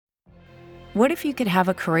What if you could have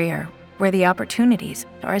a career where the opportunities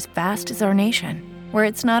are as vast as our nation, where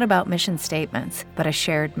it's not about mission statements, but a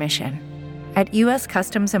shared mission? At U.S.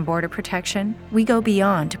 Customs and Border Protection, we go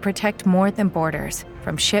beyond to protect more than borders.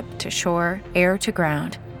 From ship to shore, air to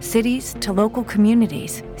ground, cities to local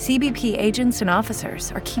communities, CBP agents and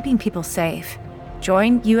officers are keeping people safe.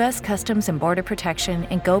 Join U.S. Customs and Border Protection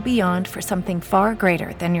and go beyond for something far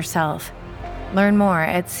greater than yourself. Learn more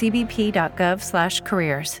at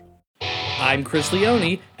cbp.gov/careers. I'm Chris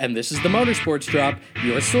Leone, and this is the Motorsports Drop,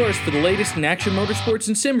 your source for the latest in action motorsports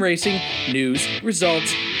and sim racing, news,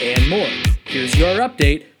 results, and more. Here's your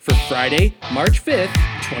update for Friday, March 5th,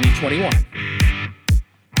 2021.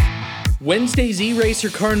 Wednesday's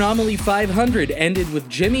eRacr Carnomaly 500 ended with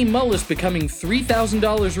Jimmy Mullis becoming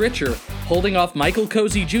 $3,000 richer, holding off Michael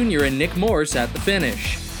Cozy Jr. and Nick Morse at the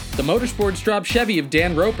finish. The Motorsports Drop Chevy of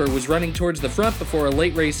Dan Roper was running towards the front before a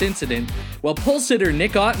late race incident, while pole sitter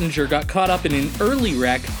Nick Ottinger got caught up in an early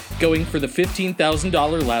wreck, going for the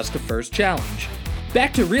 $15,000 last to first challenge.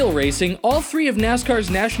 Back to real racing, all three of NASCAR's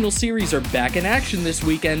National Series are back in action this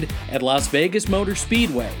weekend at Las Vegas Motor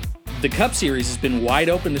Speedway. The Cup Series has been wide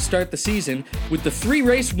open to start the season, with the three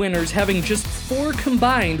race winners having just 4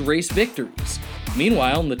 combined race victories.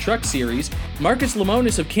 Meanwhile, in the Truck Series, Marcus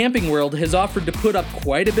Lemonis of Camping World has offered to put up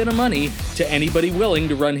quite a bit of money to anybody willing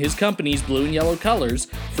to run his company's blue and yellow colors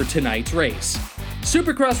for tonight's race.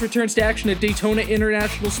 Supercross returns to action at Daytona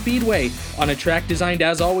International Speedway on a track designed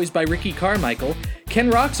as always by Ricky Carmichael.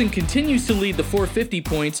 Ken Roczen continues to lead the 450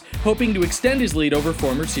 points, hoping to extend his lead over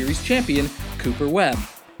former series champion Cooper Webb.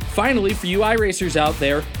 Finally, for you iRacers out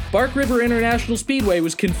there, Bark River International Speedway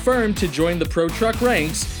was confirmed to join the Pro Truck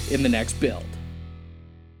ranks in the next build.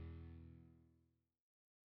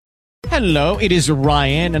 Hello, it is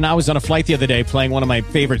Ryan, and I was on a flight the other day playing one of my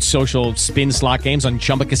favorite social spin slot games on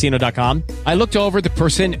ChumbaCasino.com. I looked over at the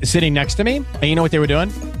person sitting next to me, and you know what they were doing?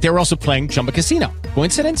 They were also playing Chumba Casino.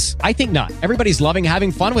 Coincidence? I think not. Everybody's loving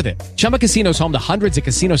having fun with it. Chumba Casino is home to hundreds of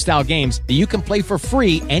casino-style games that you can play for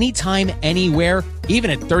free anytime, anywhere,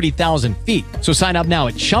 even at 30,000 feet. So sign up now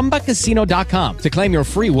at ChumbaCasino.com to claim your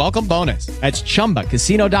free welcome bonus. That's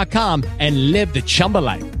ChumbaCasino.com and live the Chumba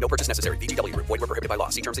life. No purchase necessary. VGW. Void where prohibited by law.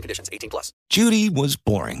 See terms and conditions. 18+. Judy was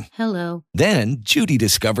boring. Hello. Then Judy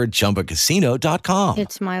discovered ChumbaCasino.com.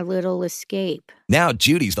 It's my little escape. Now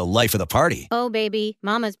Judy's the life of the party. Oh, baby,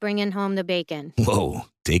 mama's bringing home the bacon. Whoa,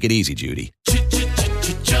 take it easy, Judy.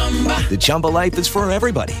 The Chumba life is for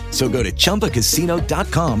everybody. So go to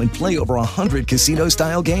ChumbaCasino.com and play over 100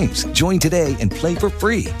 casino-style games. Join today and play for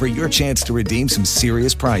free for your chance to redeem some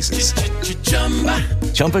serious prizes.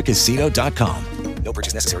 ChumbaCasino.com. No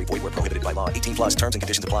purchase necessary. Void where prohibited by law. 18+. Terms and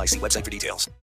conditions apply. See website for details.